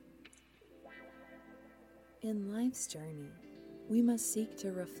In life's journey, we must seek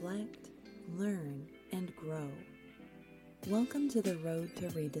to reflect, learn, and grow. Welcome to the Road to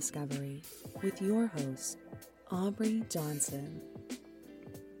Rediscovery with your host, Aubrey Johnson.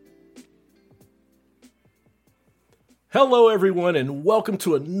 Hello, everyone, and welcome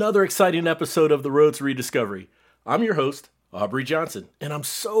to another exciting episode of the Road to Rediscovery. I'm your host, Aubrey Johnson, and I'm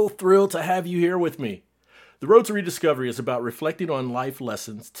so thrilled to have you here with me. The Road to Rediscovery is about reflecting on life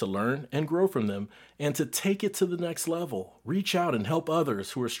lessons to learn and grow from them and to take it to the next level, reach out and help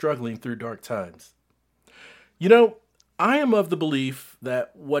others who are struggling through dark times. You know, I am of the belief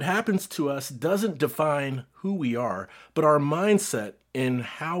that what happens to us doesn't define who we are, but our mindset and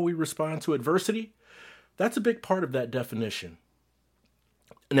how we respond to adversity, that's a big part of that definition.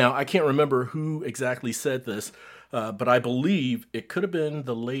 Now, I can't remember who exactly said this, but I believe it could have been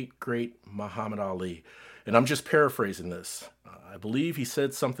the late, great Muhammad Ali. And I'm just paraphrasing this. I believe he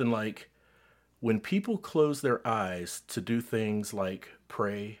said something like, when people close their eyes to do things like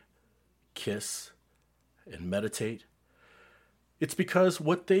pray, kiss, and meditate, it's because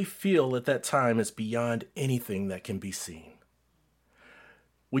what they feel at that time is beyond anything that can be seen.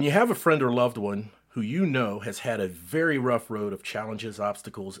 When you have a friend or loved one who you know has had a very rough road of challenges,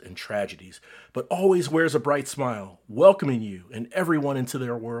 obstacles, and tragedies, but always wears a bright smile, welcoming you and everyone into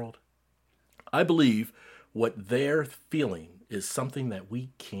their world, I believe what they're feeling is something that we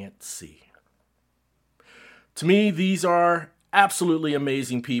can't see. To me, these are absolutely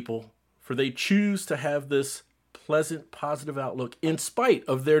amazing people, for they choose to have this pleasant, positive outlook in spite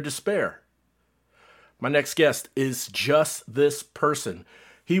of their despair. My next guest is just this person.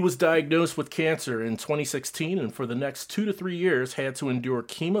 He was diagnosed with cancer in 2016 and for the next 2 to 3 years had to endure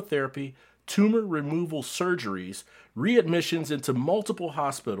chemotherapy, tumor removal surgeries, readmissions into multiple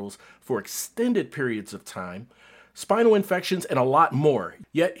hospitals for extended periods of time, spinal infections, and a lot more.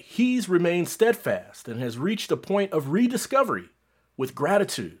 Yet he's remained steadfast and has reached a point of rediscovery with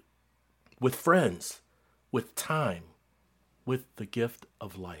gratitude, with friends, with time, with the gift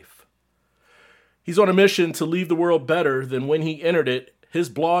of life. He's on a mission to leave the world better than when he entered it. His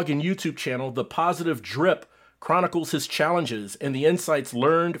blog and YouTube channel, The Positive Drip, chronicles his challenges and the insights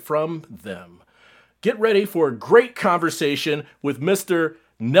learned from them. Get ready for a great conversation with Mr.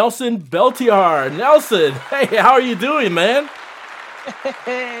 Nelson Beltijar. Nelson, hey, how are you doing, man?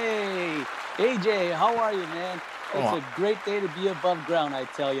 Hey, AJ, how are you, man? It's a great day to be above ground, I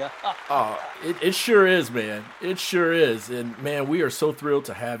tell you. It sure is, man. It sure is. And, man, we are so thrilled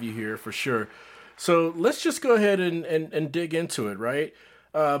to have you here for sure. So let's just go ahead and dig into it, right?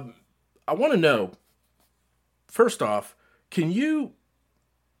 I want to know, first off,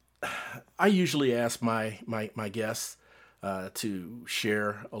 I usually ask my guests to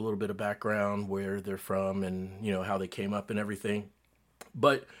share a little bit of background, where they're from and, you know, how they came up and everything.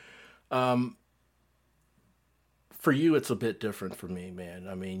 But for you, it's a bit different for me, man.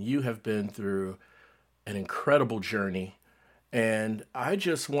 I mean, you have been through an incredible journey, and I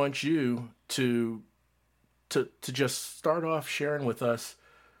just want you to just start off sharing with us,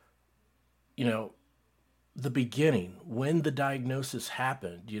 you know, the beginning, when the diagnosis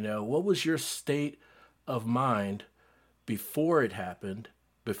happened. You know, what was your state of mind before it happened,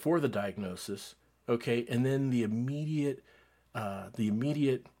 before the diagnosis, okay, and then the immediate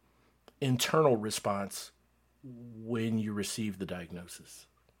internal response when you received the diagnosis?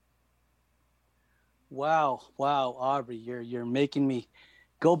 Wow, Aubrey, you're making me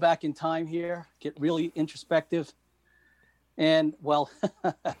go back in time here, get really introspective. And, well,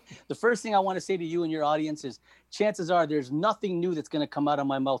 the first thing I want to say to you and your audience is chances are there's nothing new that's going to come out of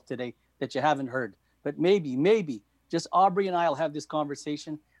my mouth today that you haven't heard. But maybe, just Aubrey and I will have this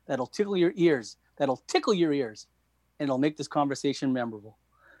conversation that'll tickle your ears, and it'll make this conversation memorable.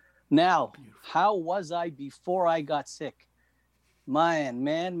 Now, how was I before I got sick? Man,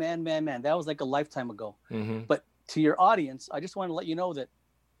 that was like a lifetime ago. Mm-hmm. But to your audience, I just want to let you know that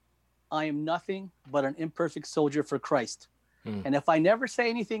I am nothing but an imperfect soldier for Christ. Mm. And if I never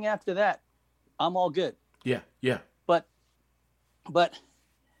say anything after that, I'm all good. Yeah. But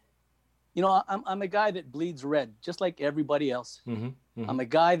you know, I'm a guy that bleeds red, just like everybody else. Mm-hmm. Mm-hmm. I'm a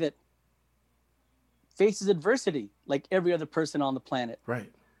guy that faces adversity like every other person on the planet.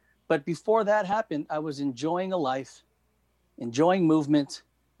 Right. But before that happened, I was enjoying a life, enjoying movement.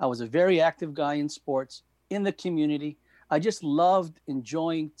 I was a very active guy in sports, in the community. I just loved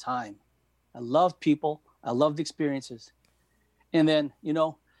enjoying time. I loved people. I loved experiences. And then, you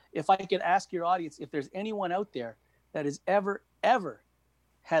know, if I could ask your audience, if there's anyone out there that has ever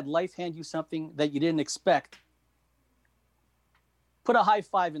had life hand you something that you didn't expect, put a high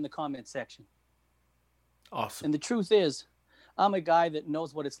five in the comment section. Awesome. And the truth is, I'm a guy that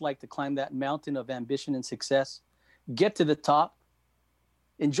knows what it's like to climb that mountain of ambition and success, get to the top,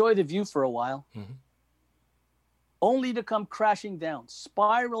 enjoy the view for a while, only to come crashing down,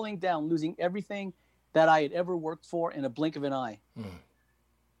 spiraling down, losing everything that I had ever worked for in a blink of an eye.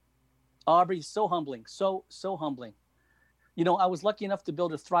 Aubrey, so humbling, so humbling. You know, I was lucky enough to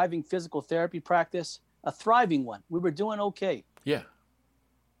build a thriving physical therapy practice, a thriving one. We were doing okay. Yeah.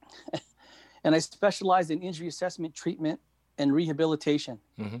 And I specialized in injury assessment, treatment, and rehabilitation.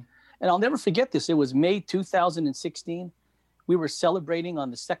 And I'll never forget this. It was May 2016. We were celebrating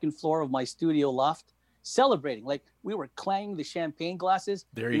on the second floor of my studio loft. Celebrating, like we were clanging the champagne glasses,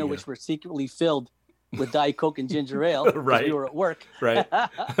 which were secretly filled with Diet Coke and ginger ale. Right. We were at work. Right.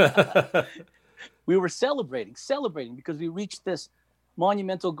 We were celebrating because we reached this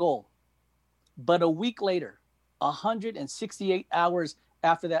monumental goal. But a week later, 168 hours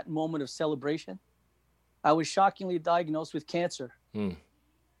after that moment of celebration, I was shockingly diagnosed with cancer. And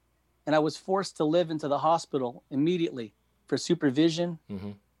I was forced to live into the hospital immediately for supervision,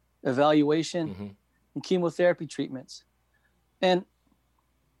 evaluation, and chemotherapy treatments. And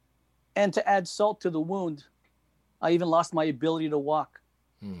to add salt to the wound, I even lost my ability to walk.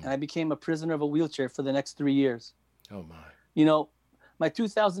 And I became a prisoner of a wheelchair for the next 3 years. Oh, my. You know, my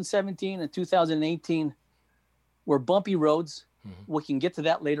 2017 and 2018 were bumpy roads. We can get to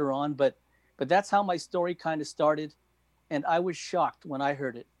that later on, but that's how my story kind of started. And I was shocked when I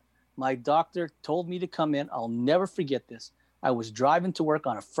heard it. My doctor told me to come in. I'll never forget this. I was driving to work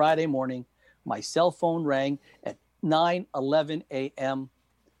on a Friday morning. My cell phone rang at 9:11 a.m.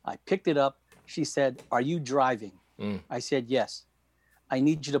 I picked it up. She said, "Are you driving?" I said, "Yes." "I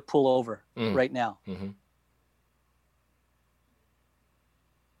need you to pull over right now."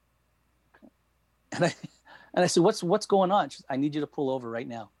 And I said, what's going on? She said, "I need you to pull over right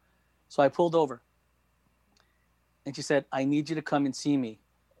now." So I pulled over. And she said, "I need you to come and see me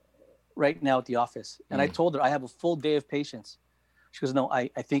right now at the office." And I told her, I have a full day of patients. She goes, "No, I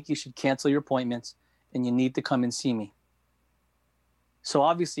think you should cancel your appointments and you need to come and see me." So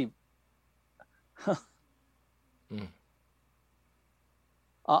obviously,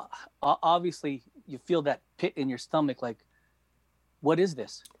 obviously you feel that pit in your stomach, like, what is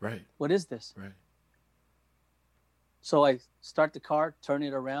this? Right. What is this? Right. So I start the car, turn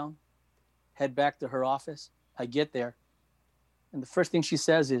it around, head back to her office. I get there, and the first thing she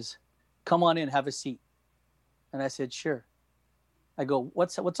says is, "Come on in, have a seat." And I said, "Sure." I go,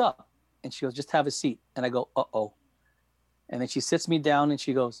 what's up? And she goes, "Just have a seat." And I go, "Uh-oh." And then she sits me down and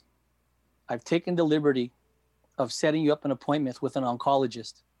she goes, "I've taken the liberty of setting you up an appointment with an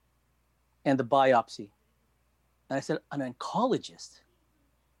oncologist and the biopsy." And I said, "An oncologist?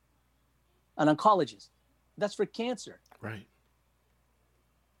 An oncologist? That's for cancer." Right.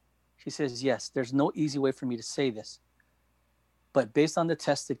 She says, "Yes, there's no easy way for me to say this. But based on the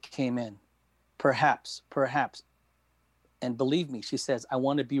test that came in, perhaps, and believe me," she says, "I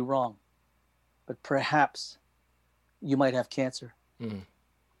want to be wrong, but perhaps you might have cancer."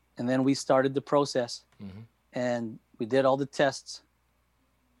 And then we started the process and we did all the tests.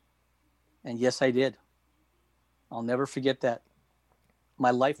 And yes, I did. I'll never forget that.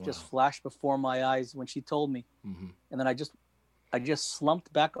 My life just flashed before my eyes when she told me. And then I just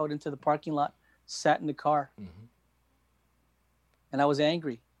slumped back out into the parking lot, sat in the car. And I was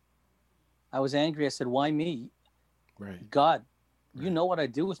angry. I said, "Why me? Right. God, you know what I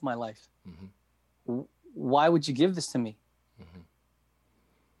do with my life. Why would you give this to me?"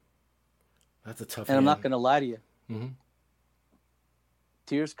 That's a tough And I'm hand. not going to lie to you.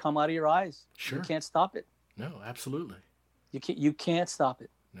 Tears come out of your eyes. Sure. You can't stop it. No, absolutely. You can't stop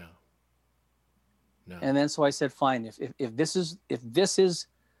it. No. And then so I said, fine, if this is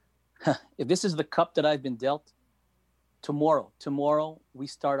the cup that I've been dealt, tomorrow we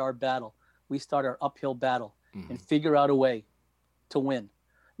start our battle. We start our uphill battle and figure out a way to win.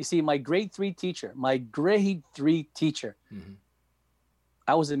 You see, my grade 3 teacher,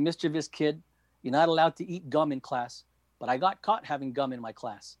 I was a mischievous kid. You're not allowed to eat gum in class, but I got caught having gum in my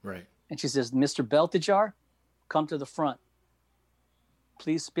class. Right. And she says, "Mr. Beltijar, come to the front.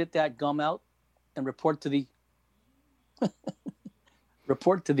 Please spit that gum out and report to the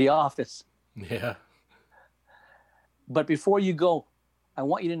office." Yeah. But before you go, I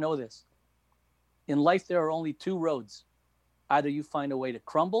want you to know this. In life, there are only 2 roads. Either you find a way to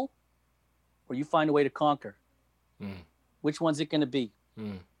crumble or you find a way to conquer. Which one's it going to be?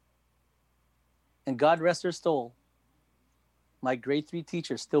 And God rest her soul, my grade 3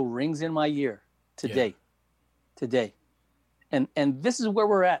 teacher still rings in my ear today. And this is where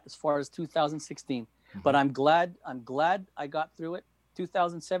we're at as far as 2016. But I'm glad I got through it.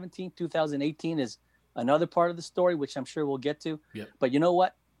 2017, 2018 is another part of the story, which I'm sure we'll get to. Yep. But you know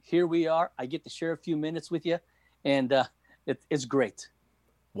what? Here we are. I get to share a few minutes with you, and it's great.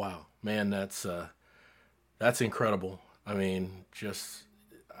 Wow, man, that's incredible. I mean,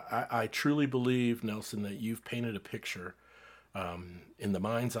 I truly believe, Nelson, that you've painted a picture in the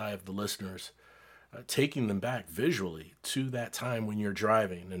mind's eye of the listeners, taking them back visually to that time when you're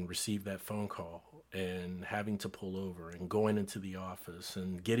driving and receive that phone call and having to pull over and going into the office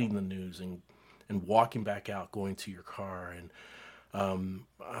and getting the news and walking back out, going to your car. And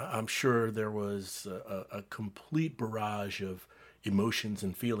I'm sure there was a complete barrage of emotions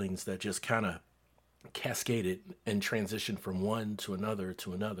and feelings that just kind of cascaded and transitioned from one to another,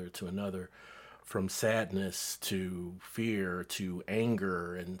 to another, to another, from sadness to fear to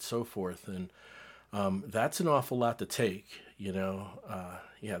anger and so forth. And that's an awful lot to take, you know.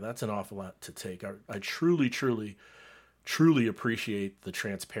 Yeah, that's an awful lot to take. I truly, truly, truly appreciate the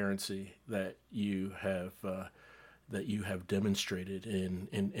transparency that you have demonstrated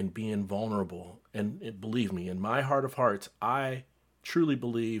in being vulnerable. And believe me, in my heart of hearts, I truly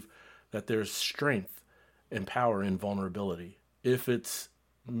believe that there's strength and power in vulnerability if it's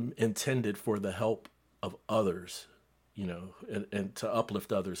intended for the help of others, you know, and to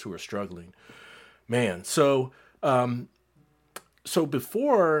uplift others who are struggling. Man, so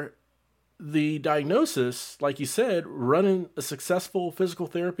before the diagnosis, like you said, running a successful physical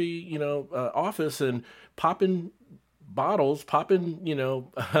therapy, you know, office and popping bottles, you know,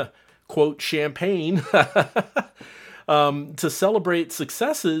 quote, champagne to celebrate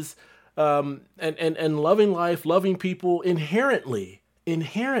successes, and loving life, loving people inherently,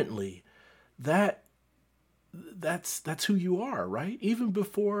 that's who you are, right? Even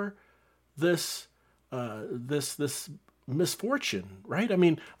before this misfortune, right? I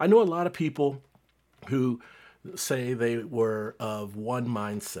mean, I know a lot of people who say they were of one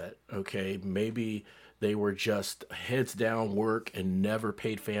mindset, okay? Maybe they were just heads down work and never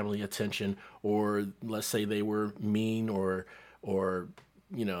paid family attention, or let's say they were mean or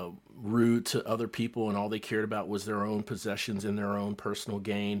you know, rude to other people, and all they cared about was their own possessions and their own personal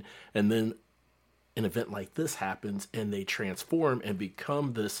gain. And then an event like this happens and they transform and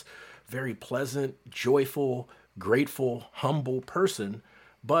become this very pleasant, joyful, grateful, humble person.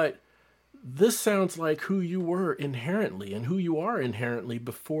 But this sounds like who you were inherently and who you are inherently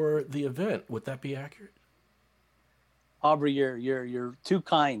before the event. Would that be accurate? Aubrey, you're too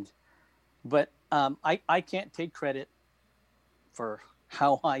kind, but I can't take credit for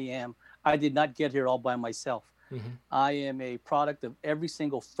how I am. I did not get here all by myself. Mm-hmm. I am a product of every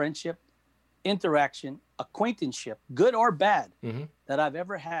single friendship, interaction, acquaintanceship, good or bad, mm-hmm. that I've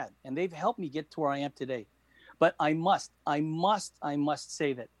ever had, and they've helped me get to where I am today. But I must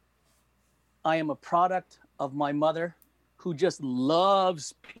say that I am a product of my mother, who just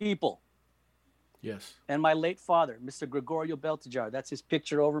loves people. Yes. And my late father, Mr. Gregorio Beltijar. That's his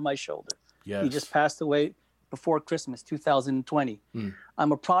picture over my shoulder. Yes. He just passed away before Christmas 2020.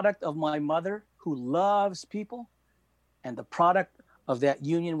 I'm a product of my mother, who loves people, and the product of that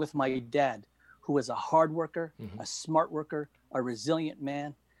union with my dad, who is a hard worker, mm-hmm. a smart worker, a resilient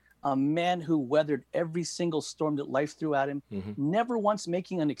man, a man who weathered every single storm that life threw at him, mm-hmm. never once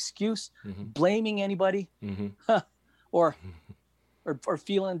making an excuse, mm-hmm. blaming anybody, mm-hmm. or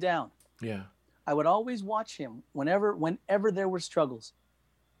feeling down. Yeah. I would always watch him whenever there were struggles.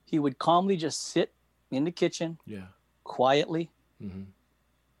 He would calmly just sit in the kitchen, yeah, quietly, mm-hmm.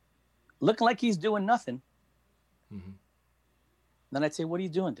 looking like he's doing nothing. Mm-hmm. Then I'd say, "What are you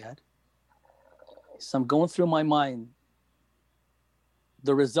doing, Dad?" So I'm going through my mind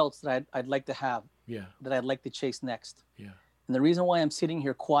the results that I'd like to have, yeah, that I'd like to chase next. Yeah. And the reason why I'm sitting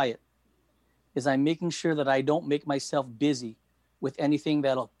here quiet is I'm making sure that I don't make myself busy with anything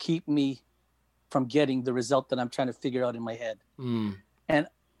that'll keep me from getting the result that I'm trying to figure out in my head. Mm.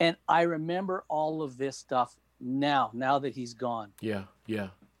 And I remember all of this stuff now that he's gone. Yeah, yeah.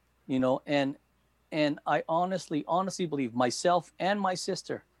 You know, and I honestly believe myself and my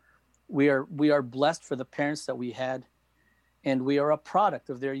sister, we are blessed for the parents that we had, and we are a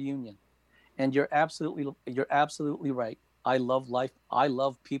product of their union. And you're absolutely right. I love life. I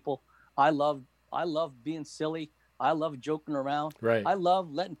love people. I love being silly. I love joking around. Right. I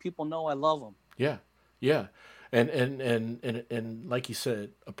love letting people know I love them. Yeah, yeah. And like you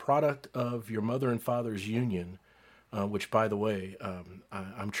said, a product of your mother and father's union, which, by the way,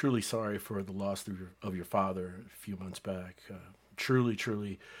 I'm truly sorry for the loss of your father a few months back.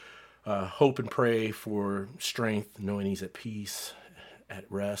 Truly, hope and pray for strength, knowing he's at peace, at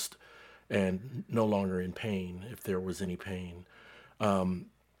rest, and no longer in pain, if there was any pain.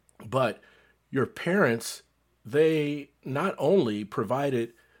 But your parents, they not only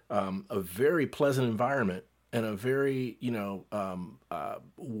provided a very pleasant environment and a very,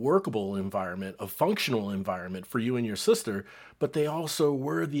 workable environment, a functional environment for you and your sister, but they also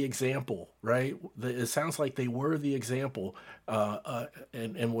were the example, right? It sounds like they were the example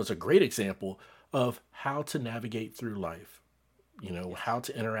and was a great example of how to navigate through life, how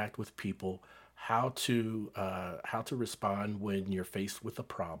to interact with people, how to respond when you're faced with a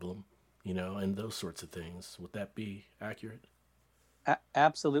problem, and those sorts of things. Would that be accurate?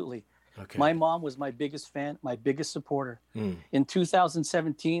 Absolutely. Okay. My mom was my biggest fan, my biggest supporter. In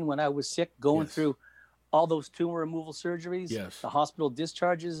 2017, when I was sick, going through all those tumor removal surgeries, the hospital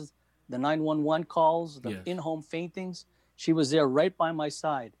discharges, the 911 calls, the in-home faintings, she was there right by my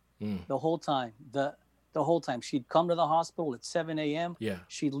side the whole time. The whole time. She'd come to the hospital at 7 a.m. Yeah.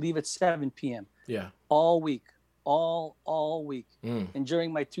 She'd leave at 7 p.m. Yeah. All week. All week. And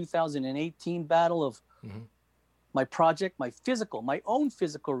during my 2018 battle of my project, my own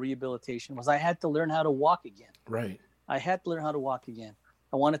physical rehabilitation was I had to learn how to walk again. Right. I had to learn how to walk again.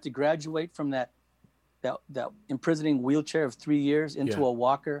 I wanted to graduate from that imprisoning wheelchair of 3 years into a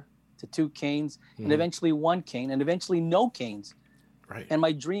walker, to 2 canes, and eventually 1 cane, and eventually no canes. Right. And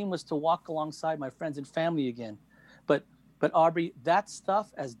my dream was to walk alongside my friends and family again. But Aubrey, that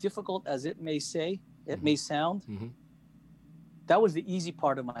stuff, as difficult as it may sound, that was the easy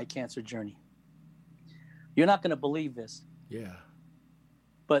part of my cancer journey. You're not going to believe this. Yeah.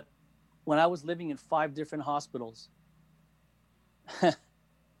 But when I was living in 5 different hospitals,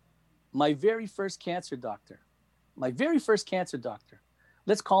 my very first cancer doctor,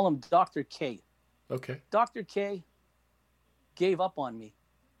 let's call him Dr. K. Okay. Dr. K gave up on me,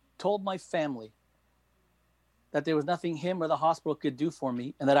 told my family that there was nothing him or the hospital could do for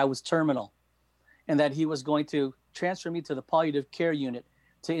me, and that I was terminal, and that he was going to transfer me to the palliative care unit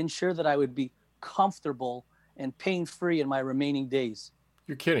to ensure that I would be comfortable and pain-free in my remaining days.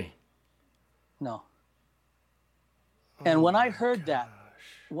 You're kidding. No. And when I heard that,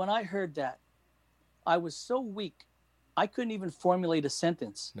 I was so weak, I couldn't even formulate a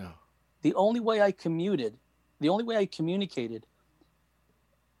sentence. No. The only way I communicated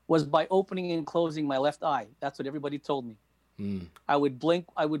was by opening and closing my left eye. That's what everybody told me. I would blink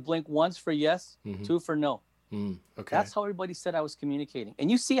once for yes, 2 for no. Okay. That's how everybody said I was communicating.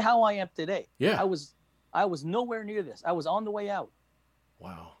 And you see how I am today. Yeah. I was nowhere near this. I was on the way out.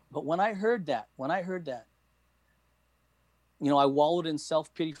 Wow. But when I heard that, I wallowed in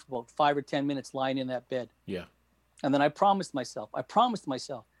self-pity for about 5 or 10 minutes lying in that bed. Yeah. And then I promised myself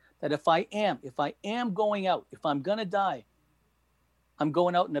that if I am going out, if I'm going to die, I'm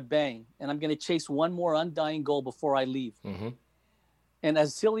going out in a bang, and I'm going to chase one more undying goal before I leave. And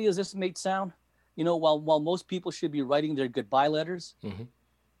as silly as this may sound, while most people should be writing their goodbye letters,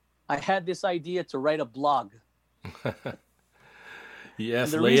 I had this idea to write a blog.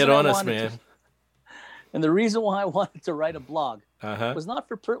 Yes, lay it on us, man. And the reason why I wanted to write a blog was not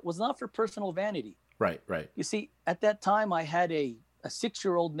for personal vanity. Right. You see, at that time, I had a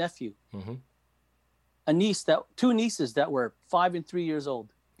 6-year-old nephew, two nieces that were 5 and 3 years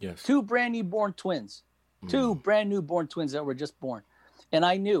old. Yes. 2 brand new born twins, 2 brand new born twins that were just born, and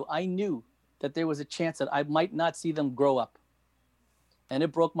I knew that there was a chance that I might not see them grow up, and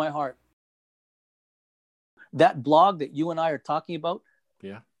it broke my heart. That blog that you and I are talking about,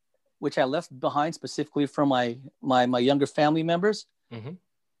 which I left behind specifically for my younger family members,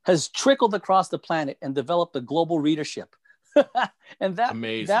 has trickled across the planet and developed a global readership. And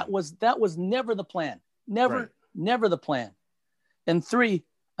Amazing. that was never the plan. Never the plan. And 3,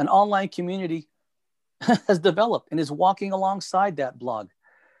 an online community has developed and is walking alongside that blog.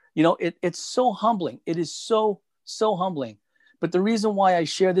 It's so humbling. It is so humbling. But the reason why I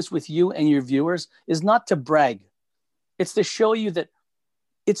share this with you and your viewers is not to brag. It's to show you that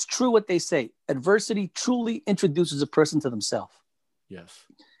it's true what they say. Adversity truly introduces a person to themselves. Yes.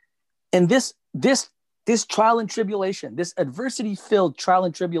 And this trial and tribulation, this adversity-filled trial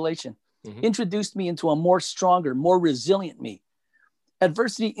and tribulation, introduced me into a more stronger, more resilient me.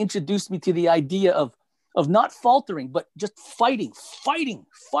 Adversity introduced me to the idea of not faltering, but just fighting.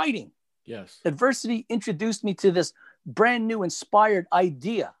 Yes. Adversity introduced me to this brand new inspired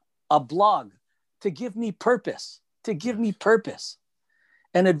idea, a blog, to give me purpose.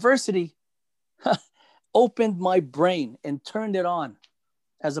 And adversity opened my brain and turned it on,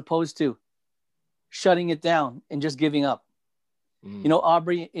 as opposed to shutting it down and just giving up.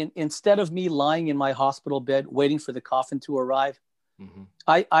 Aubrey, instead of me lying in my hospital bed waiting for the coffin to arrive,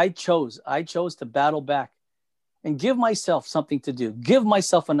 I chose to battle back and give myself something to do, give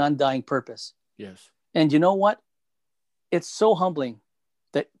myself an undying purpose. Yes. And you know what? It's so humbling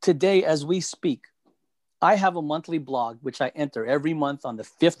that today, as we speak, I have a monthly blog, which I enter every month on the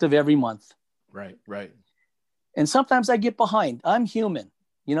 5th of every month. Right, right. And sometimes I get behind. I'm human.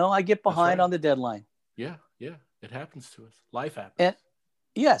 I get behind right. on the deadline. Yeah, yeah. It happens to us. Life happens. And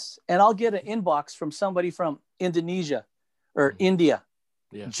yes, and I'll get an inbox from somebody from Indonesia or India,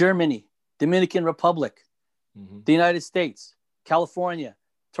 Germany, Dominican Republic, the United States, California,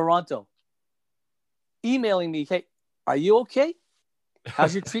 Toronto, emailing me, hey, are you okay?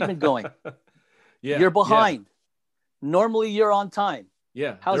 How's your treatment going? You're behind. Normally you're on time.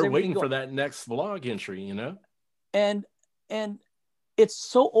 Yeah, how's they're everything waiting going? for that next vlog entry, And it's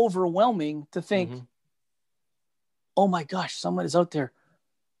so overwhelming to think, oh my gosh, someone is out there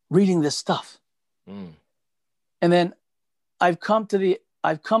reading this stuff. And then I've come to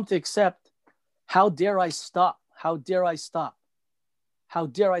accept, how dare I stop? How dare I stop? How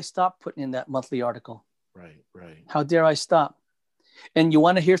dare I stop putting in that monthly article? Right, right. How dare I stop? And you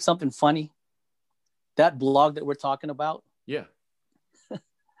want to hear something funny? That blog that we're talking about? Yeah.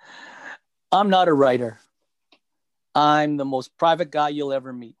 I'm not a writer. I'm the most private guy you'll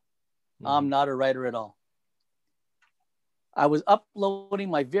ever meet. I'm not a writer at all. I was uploading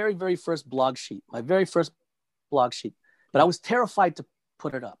my very, very first blog sheet, but I was terrified to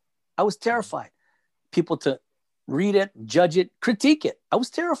put it up. I was terrified. People to read it, judge it, critique it. I was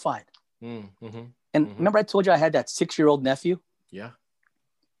terrified. And remember I told you I had that 6-year-old nephew? Yeah.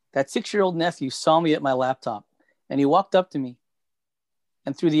 That 6-year-old nephew saw me at my laptop, and he walked up to me,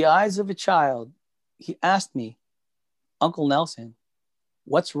 and through the eyes of a child, he asked me, Uncle Nelson,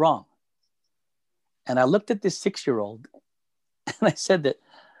 what's wrong? And I looked at this 6-year-old and I said that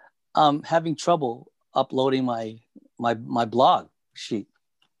I'm having trouble uploading my blog sheet.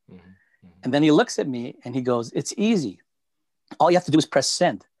 And then he looks at me and he goes, it's easy. All you have to do is press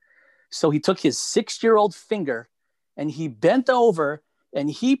send. So he took his 6-year-old finger and he bent over and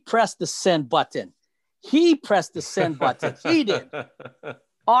he pressed the send button. He pressed the send button. He did.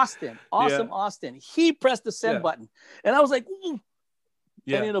 Austin. He pressed the send button. And I was like, ooh.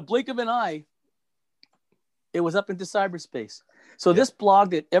 And in a blink of an eye, it was up into cyberspace. So this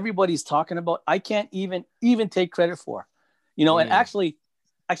blog that everybody's talking about, I can't even take credit for. And actually,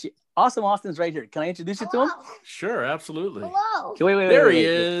 Awesome Austin's right here. Can I introduce you to him? Sure, absolutely. Hello. Okay, wait, there he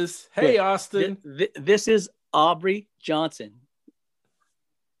is. Hey, Austin. This is Aubrey Johnson.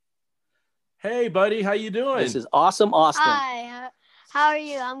 Hey, buddy. How you doing? This is Awesome Austin. Hi. How are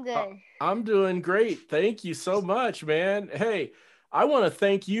you? I'm good. I'm doing great. Thank you so much, man. Hey, I want to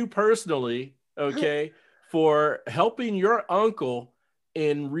thank you personally, okay, for helping your uncle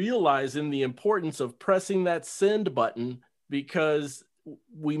in realizing the importance of pressing that send button, because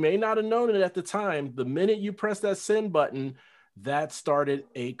we may not have known it at the time. The minute you press that send button, that started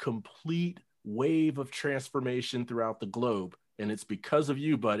a complete wave of transformation throughout the globe. And it's because of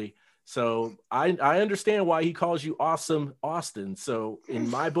you, buddy. So I understand why he calls you Awesome Austin. So in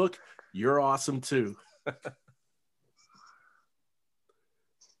my book, you're awesome too.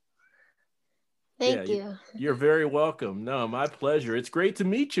 Thank you. You're very welcome. No, my pleasure. It's great to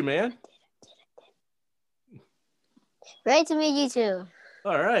meet you, man. Great to meet you too.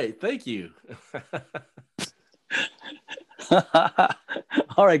 All right. Thank you.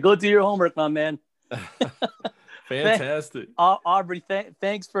 All right. Go do your homework, my man. Fantastic. Aubrey,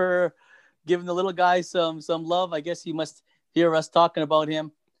 thanks for giving the little guy some love. I guess he must hear us talking about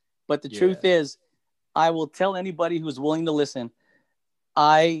him. But the truth is, I will tell anybody who's willing to listen,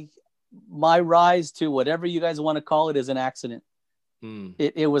 my rise to whatever you guys want to call it is an accident.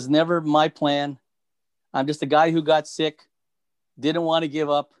 It was never my plan. I'm just a guy who got sick, didn't want to give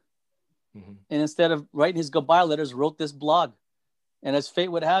up. And instead of writing his goodbye letters, wrote this blog. And as fate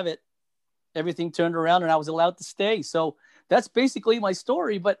would have it, everything turned around and I was allowed to stay. So that's basically my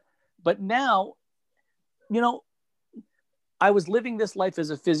story. But now, I was living this life as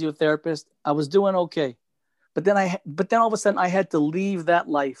a physiotherapist. I was doing okay. But then all of a sudden I had to leave that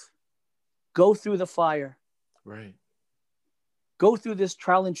life, go through the fire. Right. Go through this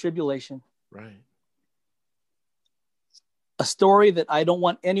trial and tribulation. Right. A story that I don't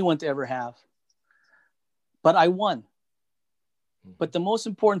want anyone to ever have. But I won. But the most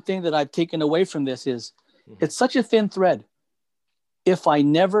important thing that I've taken away from this is it's such a thin thread. If I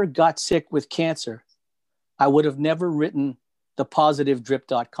never got sick with cancer, I would have never written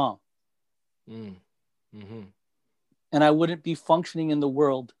thepositivedrip.com. And I wouldn't be functioning in the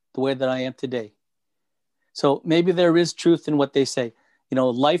world the way that I am today. So maybe there is truth in what they say.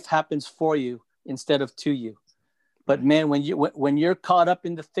 Life happens for you instead of to you. But man, when you're caught up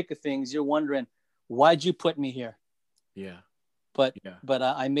in the thick of things, you're wondering, why'd you put me here? Yeah. But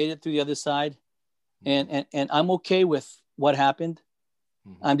I made it through the other side, and I'm okay with what happened.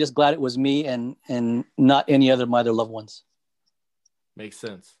 I'm just glad it was me and not any other of my other loved ones. Makes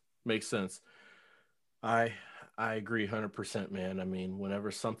sense. Makes sense. I agree 100%, man. I mean, whenever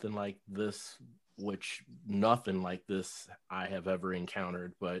something like this, which nothing like this I have ever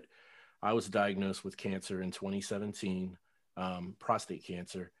encountered, but I was diagnosed with cancer in 2017, prostate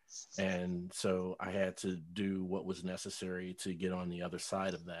cancer. And so I had to do what was necessary to get on the other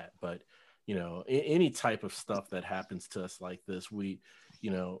side of that. But, you know, any type of stuff that happens to us like this, we'd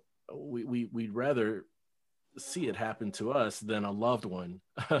rather see it happen to us than a loved one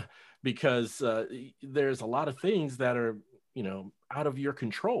because there's a lot of things that are, you know, out of your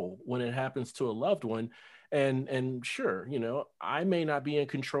control when it happens to a loved one. And sure, you know, I may not be in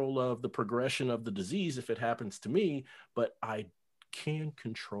control of the progression of the disease if it happens to me, but I can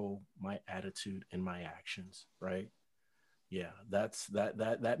control my attitude and my actions, right? Yeah,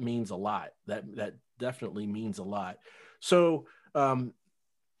 that means a lot. That definitely means a lot. So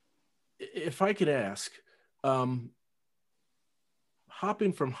if I could ask,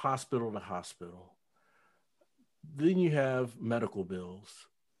 hopping from hospital to hospital, then you have medical bills,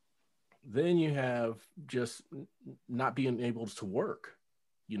 then you have just not being able to work,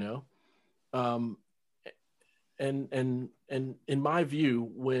 you know? And in my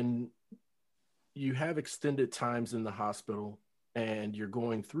view, when you have extended times in the hospital and you're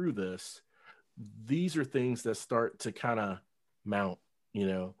going through this, these are things that start to kind of mount, you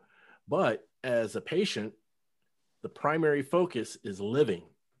know? But as a patient, the primary focus is living,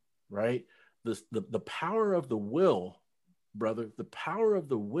 right? The power of the will, brother, the power of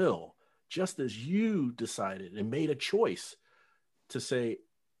the will, just as you decided and made a choice to say,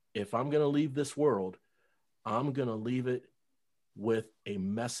 if I'm going to leave this world, I'm going to leave it with a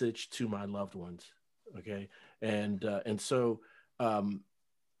message to my loved ones. Okay. And so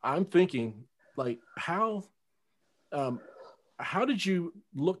I'm thinking, like, how did you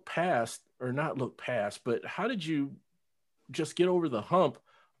look past, or not look past, but how did you just get over the hump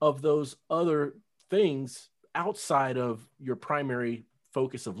of those other things outside of your primary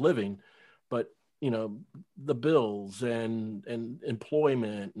focus of living, but, you know, the bills and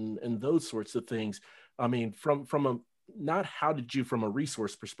employment and those sorts of things? I mean, from a, not how did you from a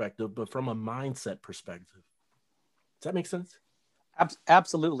resource perspective, but from a mindset perspective. Does that make sense?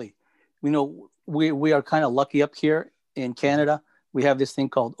 Absolutely. You know, we are kind of lucky up here in Canada. We have this thing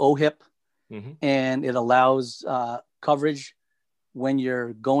called OHIP, and it allows coverage when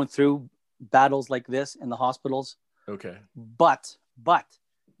you're going through battles like this in the hospitals. Okay. But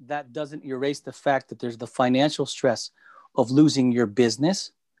that doesn't erase the fact that there's the financial stress of losing your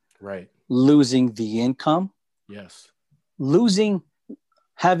business, right? Losing the income. Yes. Losing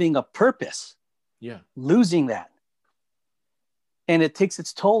having a purpose. Yeah. Losing that. And it takes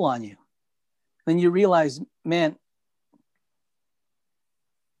its toll on you. Then you realize, man,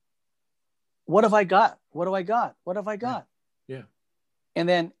 what have I got? What do I got? What have I got? Yeah. And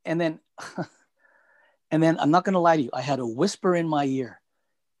then and then I'm not going to lie to you. I had a whisper in my ear,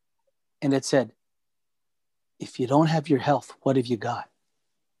 and it said, if you don't have your health, what have you got?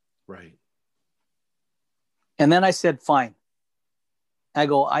 Right. And then I said, fine. I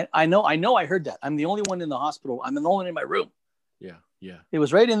go, I know I heard that. I'm the only one in the hospital. I'm the only one in my room. Yeah. Yeah. It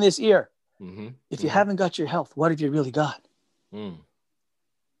was right in this ear. Mm-hmm. If you haven't got your health, what have you really got? Mm.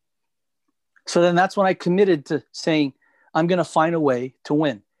 So then that's when I committed to saying, I'm going to find a way to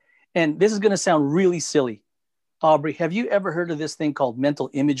win. And this is going to sound really silly. Aubrey, have you ever heard of this thing called mental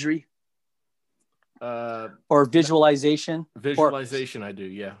imagery? Or visualization? Visualization, I do.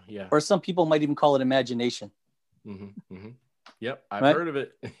 Yeah. Yeah. Or some people might even call it imagination. Mm-hmm. Mm-hmm. Yep. I've Right? heard of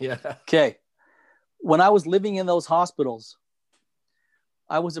it. Yeah. Okay. When I was living in those hospitals,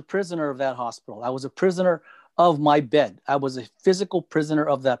 I was a prisoner of that hospital. I was a prisoner of my bed. I was a physical prisoner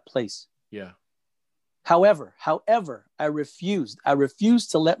of that place. Yeah. However, I refused. I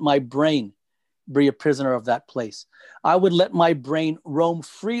refused to let my brain be a prisoner of that place. I would let my brain roam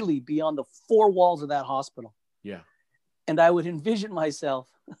freely beyond the four walls of that hospital. Yeah. And I would envision myself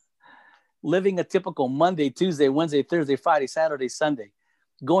living a typical Monday, Tuesday, Wednesday, Thursday, Friday, Saturday, Sunday,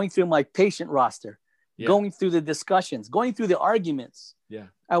 going through my patient roster, going through the discussions, going through the arguments. Yeah.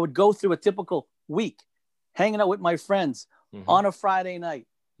 I would go through a typical week, hanging out with my friends on a Friday night,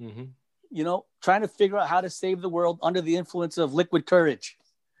 you know, trying to figure out how to save the world under the influence of liquid courage.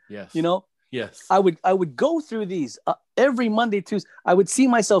 Yes. You know? Yes. I would go through these every Monday, Tuesday. I would see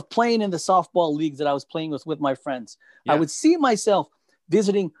myself playing in the softball leagues that I was playing with my friends. Yeah. I would see myself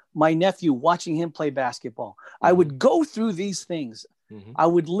visiting my nephew, watching him play basketball. I would go through these things. I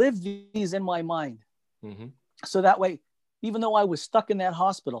would live these in my mind. So that way, even though I was stuck in that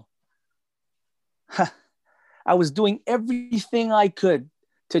hospital, I was doing everything I could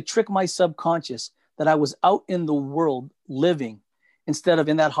to trick my subconscious that I was out in the world living instead of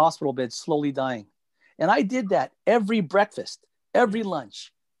in that hospital bed slowly dying. And I did that every breakfast, every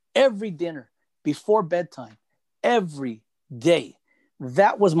lunch, every dinner, before bedtime, every day.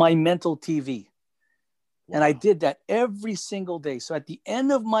 That was my mental TV. Wow. And I did that every single day. So at the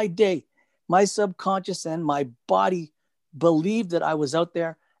end of my day, my subconscious and my body believed that I was out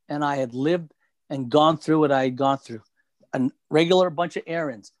there and I had lived and gone through what I had gone through. A regular bunch of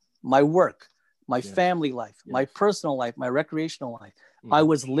errands, my work, my family life, my personal life, my recreational life. I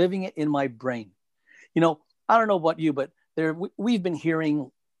was living it in my brain. You know, I don't know about you, but we've been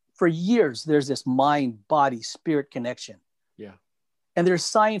hearing for years, there's this mind, body, spirit connection. Yeah. And there's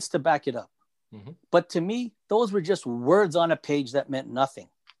science to back it up. Mm-hmm. But to me, those were just words on a page that meant nothing.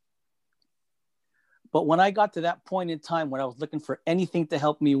 But when I got to that point in time when I was looking for anything to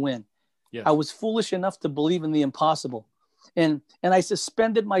help me win, I was foolish enough to believe in the impossible. And I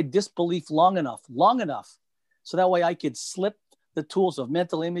suspended my disbelief long enough, so that way I could slip the tools of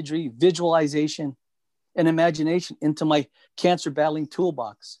mental imagery, visualization, and imagination into my cancer battling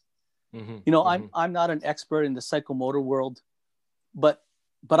toolbox. Mm-hmm. You know, I'm not an expert in the psychomotor world, but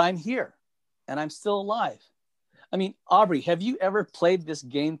I'm here and I'm still alive. I mean, Aubrey, have you ever played this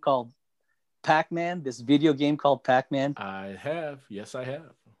game called Pac-Man, this video game called Pac-Man? I have. Yes, I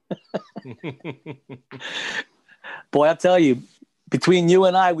have. Boy, I'll tell you, between you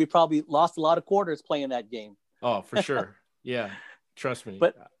and I, we probably lost a lot of quarters playing that game. Oh, for sure. Yeah. Trust me.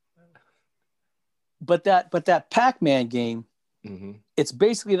 But that Pac-Man game, it's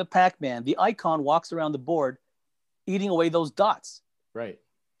basically the Pac-Man. The icon walks around the board eating away those dots. Right.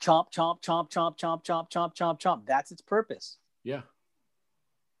 Chomp, chomp, chomp, chomp, chomp, chomp, chomp, chomp, chomp. That's its purpose. Yeah.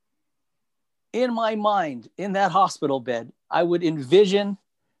 In my mind, in that hospital bed, I would envision,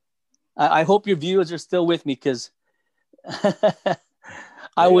 I hope your viewers are still with me, because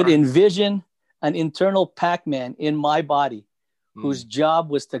I would envision an internal Pac-Man in my body whose job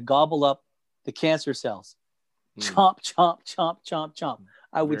was to gobble up the cancer cells. Chomp, chomp, chomp, chomp, chomp.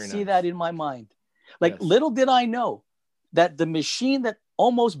 I would see that in my mind. Like, little did I know that the machine that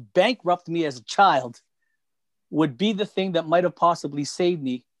almost bankrupted me as a child would be the thing that might have possibly saved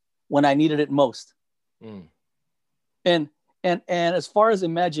me when I needed it most. And as far as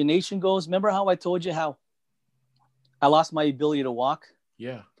imagination goes, remember how I told you how I lost my ability to walk?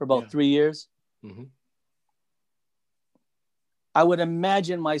 Yeah. For about 3 years. Mm-hmm. I would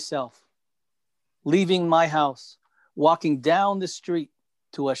imagine myself leaving my house, walking down the street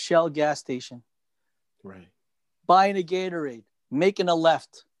to a Shell gas station, right, buying a Gatorade, making a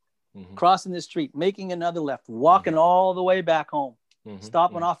left, crossing the street, making another left, walking all the way back home,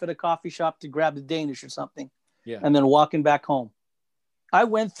 stopping off at a coffee shop to grab the Danish or something, and then walking back home. I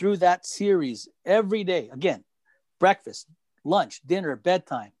went through that series every day. Again, breakfast, lunch, dinner,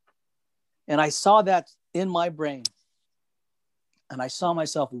 bedtime. And I saw that in my brain. And I saw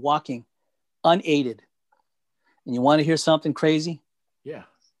myself walking unaided. And you want to hear something crazy? Yeah.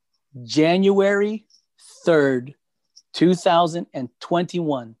 January 3rd,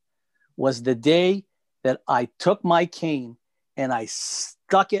 2021 was the day that I took my cane and I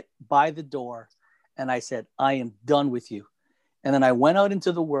stuck it by the door and I said, I am done with you. And then I went out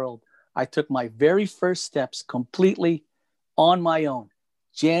into the world. I took my very first steps completely on my own.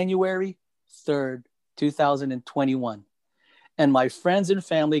 January 3rd, 2021. And my friends and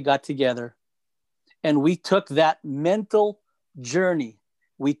family got together and we took that mental journey.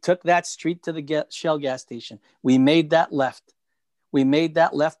 We took that street to the Shell gas station. We made that left. We made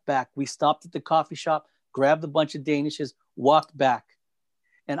that left back. We stopped at the coffee shop, grabbed a bunch of Danishes, walked back.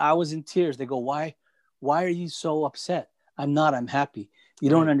 And I was in tears. They go, why are you so upset? I'm not. I'm happy. You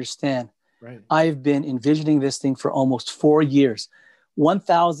don't understand. Right. I've been envisioning this thing for almost 4 years,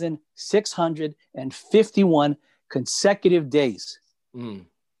 1,651 consecutive days.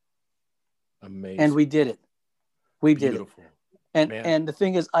 Amazing. And we did it. We Beautiful. did it. And the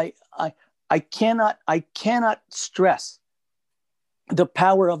thing is, I cannot stress the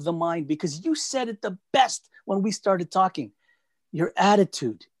power of the mind, because you said it the best when we started talking. Your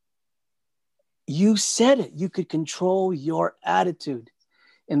attitude. You said it. You could control your attitude.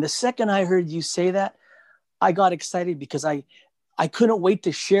 And the second I heard you say that, I got excited because I couldn't wait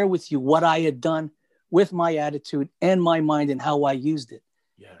to share with you what I had done with my attitude and my mind and how I used it.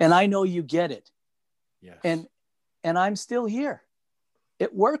 Yes. And I know you get it. Yes. And I'm still here.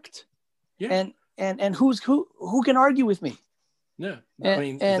 It worked. Yeah. And who can argue with me? Yeah. I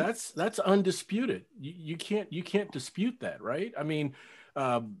mean, that's undisputed. You can't dispute that, right? I mean,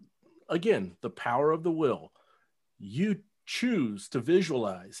 again, the power of the will. You choose to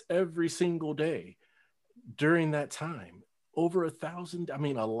visualize every single day. during that time, over 1,000, I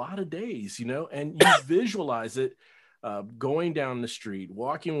mean, a lot of days, and you visualize it, going down the street,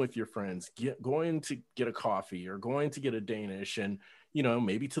 walking with your friends, going to get a coffee or going to get a Danish, and,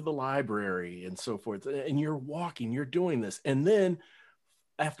 maybe to the library and so forth. And you're walking, you're doing this. And then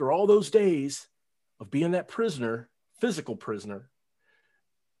after all those days of being that prisoner, physical prisoner,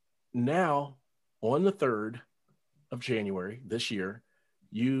 now on the 3rd of January this year,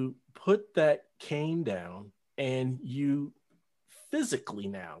 you put that cane down and you physically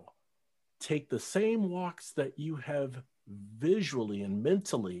now take the same walks that you have visually and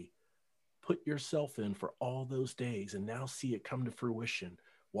mentally put yourself in for all those days, and now see it come to fruition,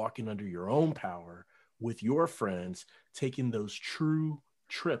 walking under your own power with your friends, taking those true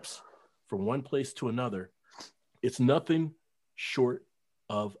trips from one place to another. It's nothing short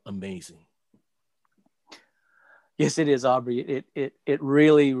of amazing. Yes, it is, Aubrey. It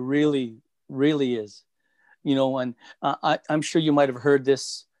really, really, really is. And I'm sure you might have heard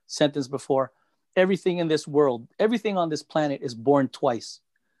this sentence before. Everything in this world, everything on this planet is born twice.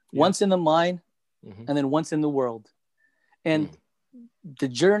 Yeah. Once in the mind, and then once in the world. And the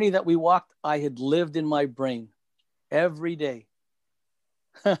journey that we walked, I had lived in my brain every day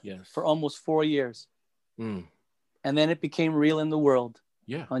yes. for almost 4 years. And then it became real in the world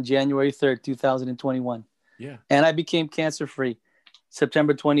on January 3rd, 2021. Yeah. And I became cancer-free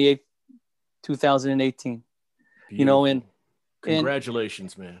September 28th, 2018. Beautiful. And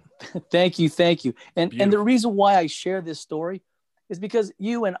congratulations, man. Thank you. And the reason why I share this story is because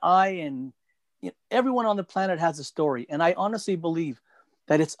you and I and everyone on the planet has a story. And I honestly believe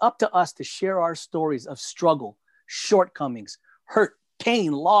that it's up to us to share our stories of struggle, shortcomings, hurt,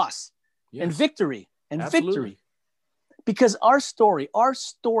 pain, loss, and victory. Victory. Because our story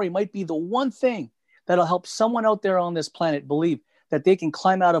might be the one thing that'll help someone out there on this planet believe that they can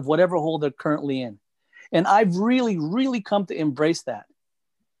climb out of whatever hole they're currently in. And I've really, really come to embrace that.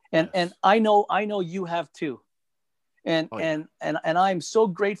 And I know you have too. And I'm so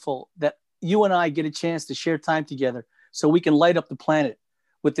grateful that you and I get a chance to share time together so we can light up the planet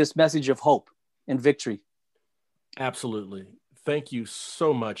with this message of hope and victory. Absolutely. Thank you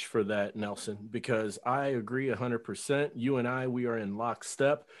so much for that, Nelson, because I agree 100%. You and I, we are in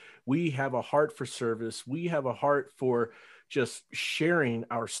lockstep. We have a heart for service. We have a heart for just sharing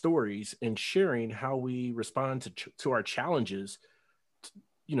our stories and sharing how we respond to our challenges,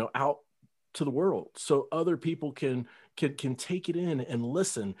 out to the world, so other people can take it in and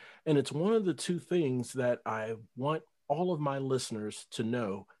listen. And it's one of the two things that I want all of my listeners to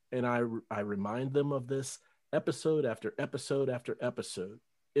know. And I remind them of this episode after episode after episode.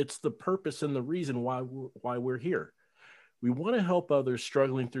 It's the purpose and the reason why we're here. We want to help others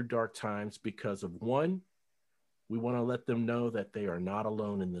struggling through dark times because of one, we want to let them know that they are not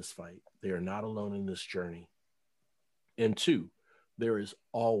alone in this fight. They are not alone in this journey. And two, there is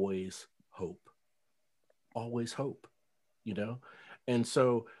always hope. Always hope, And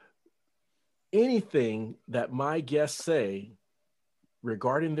so anything that my guests say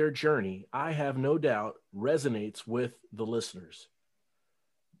regarding their journey, I have no doubt resonates with the listeners.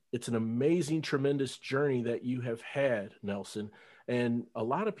 It's an amazing, tremendous journey that you have had, Nelson. And a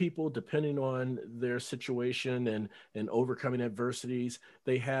lot of people, depending on their situation and overcoming adversities,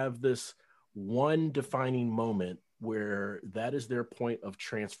 they have this one defining moment where that is their point of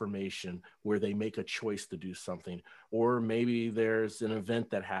transformation, where they make a choice to do something. Or maybe there's an event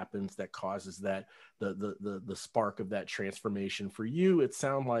that happens that causes that the spark of that transformation. For you, it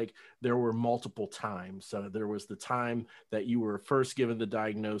sounded like there were multiple times. So there was the time that you were first given the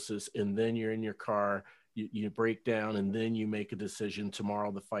diagnosis, and then you're in your car, you break down, and then you make a decision.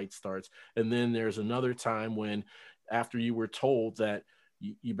 Tomorrow the fight starts. And then there's another time when, after you were told that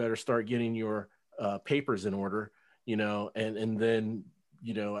you better start getting your papers in order, and then,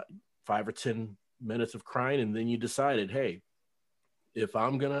 5 or 10 minutes of crying. And then you decided, hey, if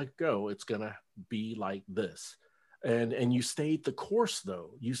I'm going to go, it's going to be like this. And you stayed the course,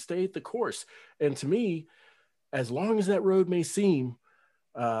 though. You stayed the course. And to me, as long as that road may seem,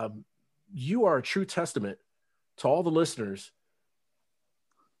 you are a true testament to all the listeners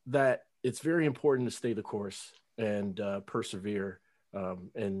that it's very important to stay the course and persevere.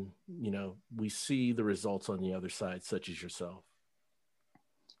 And, we see the results on the other side, such as yourself.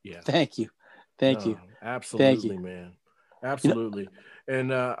 Yeah. Thank you. Absolutely, Thank you. Man. Absolutely.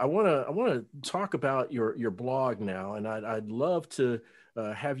 And I want to talk about your blog now. And I'd love to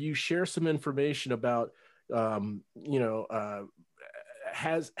have you share some information about,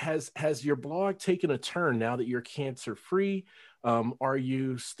 has your blog taken a turn now that you're cancer free? Are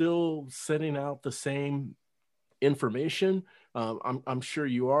you still sending out the same information? I'm sure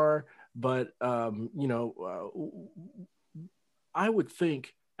you are. But, I would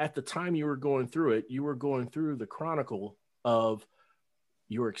think at the time you were going through it, you were going through the chronicle of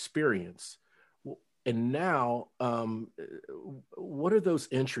your experience. And now, what are those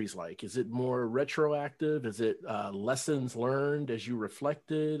entries like? Is it more retroactive? Is it lessons learned as you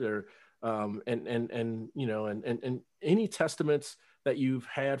reflected, or and any testaments that you've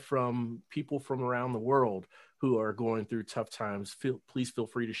had from people from around the world who are going through tough times? Please feel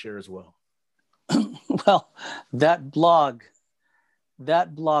free to share as well. Well, that blog,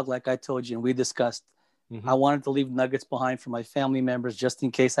 like I told you and we discussed, Mm-hmm. I wanted to leave nuggets behind for my family members just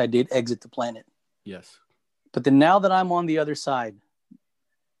in case I did exit the planet. Yes. But then now that I'm on the other side,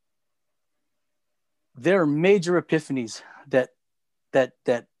 there are major epiphanies that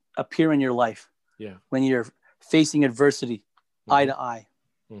appear in your life. Yeah. When you're facing adversity, Mm-hmm. eye to eye.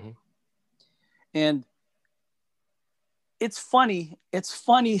 Mm-hmm. And it's funny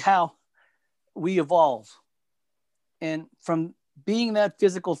how we evolve. And from being that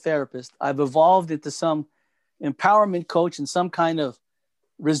physical therapist, I've evolved into some empowerment coach and some kind of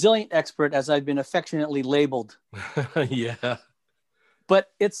resilient expert, as I've been affectionately labeled. Yeah.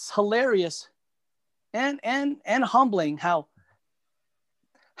 But it's hilarious and humbling how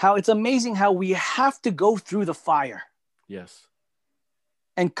it's amazing how we have to go through the fire. Yes.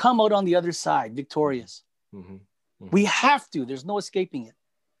 And come out on the other side victorious. Mm-hmm. Mm-hmm. We have to. There's no escaping it.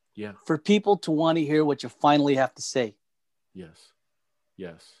 Yeah. For people to want to hear what you finally have to say. Yes.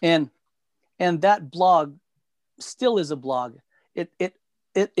 Yes. And that blog still is a blog. It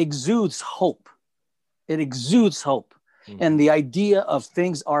exudes hope. It exudes hope. Mm-hmm. And the idea of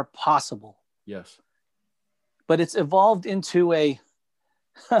things are possible. Yes. But it's evolved into a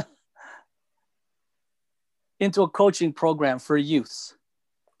coaching program for youths.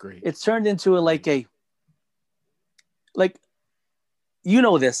 Great. It's turned into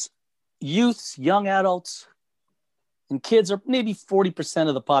this, youths, young adults, and kids are maybe 40%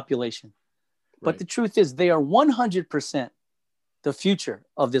 of the population. But the truth is they are 100% the future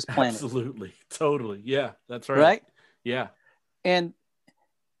of this planet. Absolutely. Totally. Yeah, that's right. Right? Yeah. And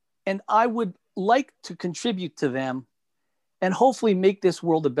I would like to contribute to them and hopefully make this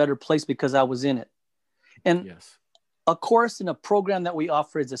world a better place because I was in it. And yes. A course and a program that we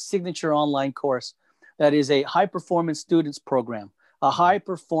offer is a signature online course that is a high-performance students program, a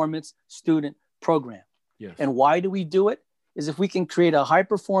high-performance student program. Yes. And why do we do it? Is if we can create a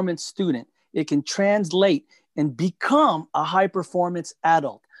high-performance student, it can translate and become a high-performance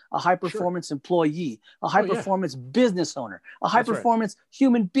adult, a high-performance employee, a high-performance business owner, a high-performance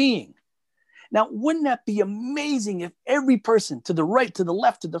human being. Now, wouldn't that be amazing if every person to the right, to the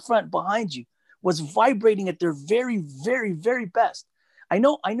left, to the front, behind you was vibrating at their very, very, very best? I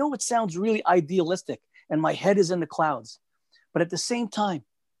know it sounds really idealistic and my head is in the clouds, but at the same time,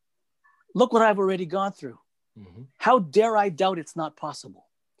 look what I've already gone through. Mm-hmm. How dare I doubt it's not possible?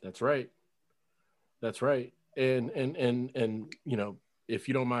 That's right. That's right. And if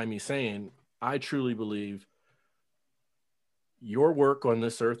you don't mind me saying, I truly believe your work on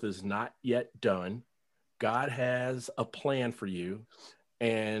this earth is not yet done. God has a plan for you,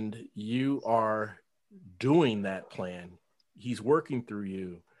 and you are doing that plan. He's working through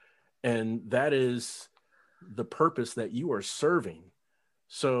you, and that is the purpose that you are serving.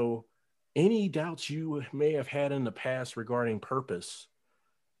 So any doubts you may have had in the past regarding purpose,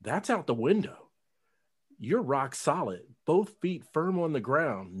 that's out the window. You're rock solid, both feet firm on the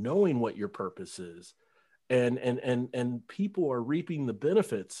ground, knowing what your purpose is. And people are reaping the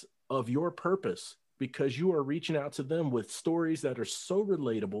benefits of your purpose because you are reaching out to them with stories that are so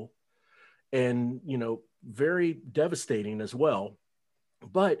relatable and, very devastating as well.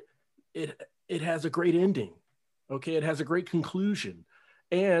 But it has a great ending. Okay. It has a great conclusion.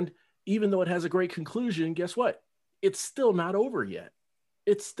 And even though it has a great conclusion, guess what? It's still not over yet.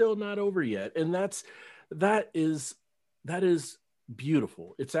 It's still not over yet. And that is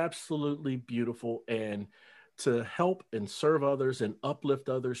beautiful. It's absolutely beautiful. And to help and serve others and uplift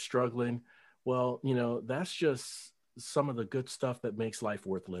others struggling, well, that's just some of the good stuff that makes life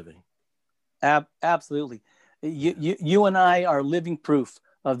worth living. Absolutely. You and I are living proof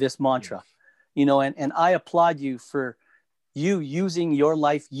of this mantra, yes. And I applaud you for you using your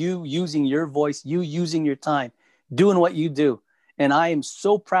life, you using your voice, you using your time, doing what you do. And I am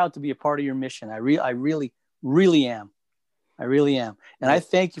so proud to be a part of your mission. I really, really am. I really am. And I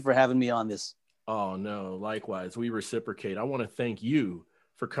thank you for having me on this. Oh, no, likewise. We reciprocate. I want to thank you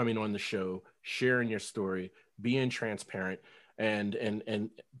for coming on the show, sharing your story, being transparent, and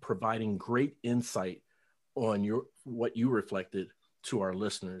providing great insight on what you reflected to our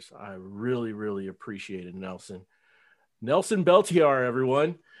listeners. I really, really appreciate it, Nelson. Nelson Beltijar,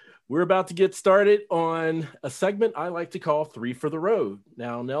 everyone. We're about to get started on a segment I like to call 3 for the Road.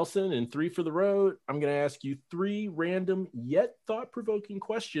 Now, Nelson, in 3 for the Road, I'm going to ask you 3 random yet thought-provoking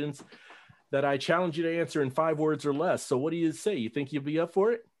questions that I challenge you to answer in 5 words or less. So what do you say? You think you'll be up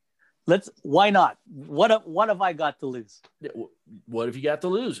for it? Why not? What have I got to lose? What have you got to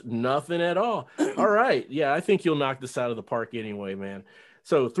lose? Nothing at all. All right. Yeah, I think you'll knock this out of the park anyway, man.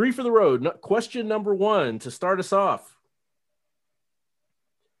 So 3 for the Road. Question number 1 to start us off.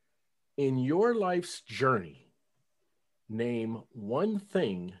 In your life's journey, name one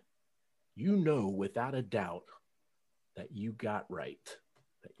thing you know without a doubt that you got right,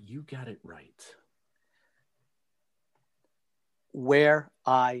 that you got it right. Where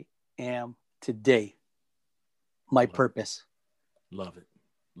I am today, my purpose. Love it.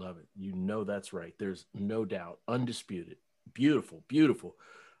 Love it. You know that's right. There's no doubt. Undisputed. Beautiful. Beautiful.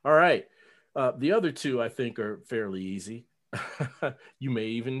 All right. The other 2, I think, are fairly easy. You may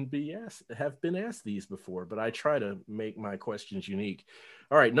even have been asked these before, but I try to make my questions unique.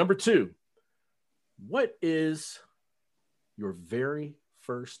 All right, number 2. What is your very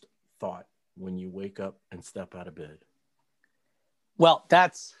first thought when you wake up and step out of bed? Well,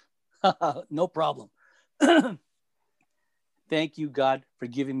 that's no problem. Thank you, God, for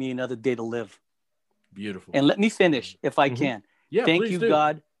giving me another day to live. Beautiful. And let me finish, if I can. Yeah, thank please you, do.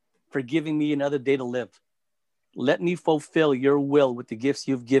 God, for giving me another day to live. Let me fulfill your will with the gifts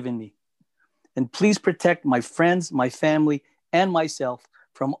you've given me. And please protect my friends, my family, and myself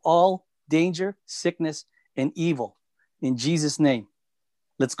from all danger, sickness, and evil. In Jesus' name,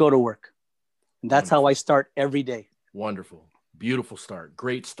 let's go to work. And that's how I start every day. Wonderful. Beautiful start.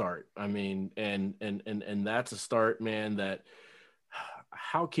 Great start. I mean, and that's a start, man, that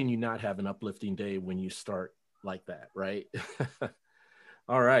how can you not have an uplifting day when you start like that, right?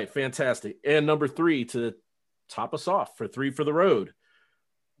 All right. Fantastic. And number 3, to top us off for 3 for the Road.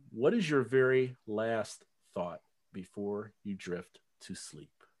 What is your very last thought before you drift to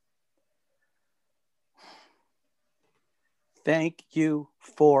sleep? Thank you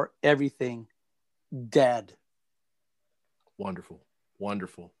for everything, Dad. Wonderful.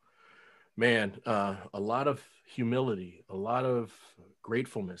 Wonderful. Man, a lot of humility, a lot of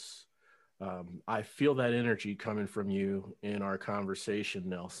gratefulness. I feel that energy coming from you in our conversation,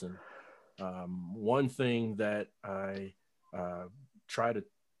 Nelson. One thing that I try to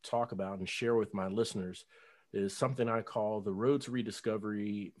talk about and share with my listeners is something I call the Road to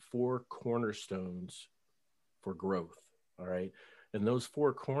Rediscovery 4 cornerstones for growth. All right. And those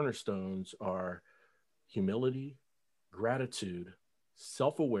 4 cornerstones are humility, gratitude,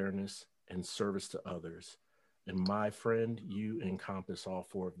 self-awareness, and service to others. And my friend, you encompass all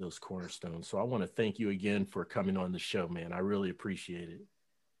 4 of those cornerstones. So I want to thank you again for coming on the show, man. I really appreciate it.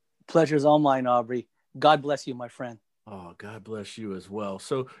 Pleasure's all mine, Aubrey. God bless you, my friend. Oh, God bless you as well.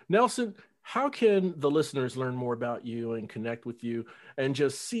 So, Nelson, how can the listeners learn more about you and connect with you and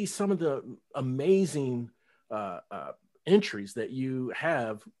just see some of the amazing entries that you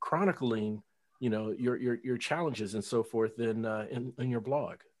have chronicling, you know, your challenges and so forth in your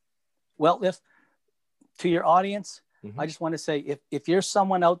blog? Well, to your audience, I just want to say, if you're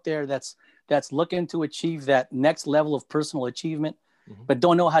someone out there that's looking to achieve that next level of personal achievement, but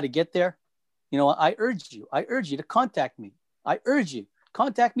don't know how to get there, you know, I urge you to contact me. I urge you,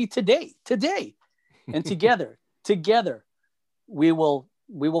 contact me today, and together, we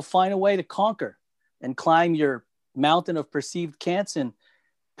will find a way to conquer and climb your mountain of perceived cancer and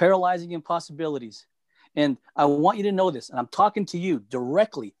paralyzing impossibilities. And I want you to know this, and I'm talking to you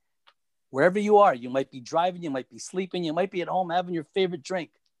directly. Wherever you are, you might be driving, you might be sleeping, you might be at home having your favorite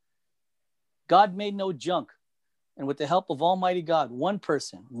drink. God made no junk. And with the help of Almighty God, one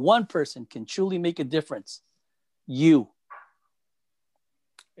person can truly make a difference. You.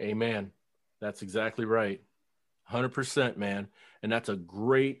 Amen. That's exactly right. 100%, man. And that's a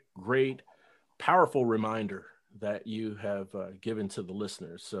great, powerful reminder that you have given to the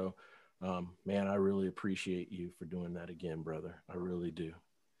listeners. So, man, I really appreciate you for doing that again, brother. I really do.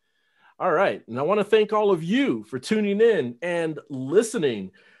 All right. And I want to thank all of you for tuning in and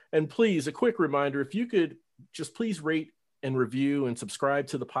listening. And please, a quick reminder, if you could just please rate and review and subscribe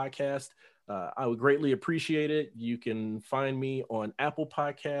to the podcast, I would greatly appreciate it. You can find me on Apple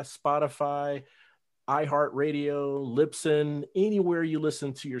Podcasts, Spotify, iHeartRadio, Libsyn, anywhere you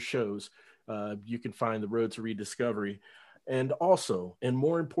listen to your shows. You can find the Road to Rediscovery. And also, and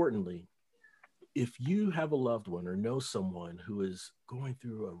more importantly, if you have a loved one or know someone who is going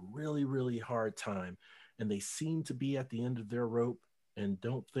through a really, really hard time and they seem to be at the end of their rope and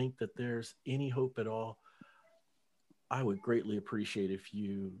don't think that there's any hope at all, I would greatly appreciate if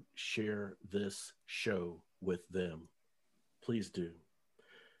you share this show with them. Please do.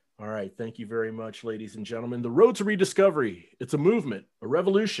 All right. Thank you very much, ladies and gentlemen. The Road to Rediscovery. It's a movement, a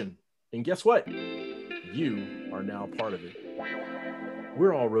revolution. And guess what? You are now part of it.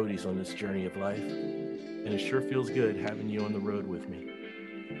 We're all roadies on this journey of life, and it sure feels good having you on the road with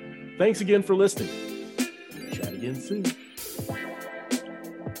me. Thanks again for listening. Chat again soon.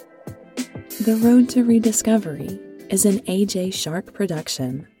 The Road to Rediscovery is an AJ Shark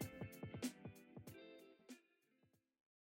production.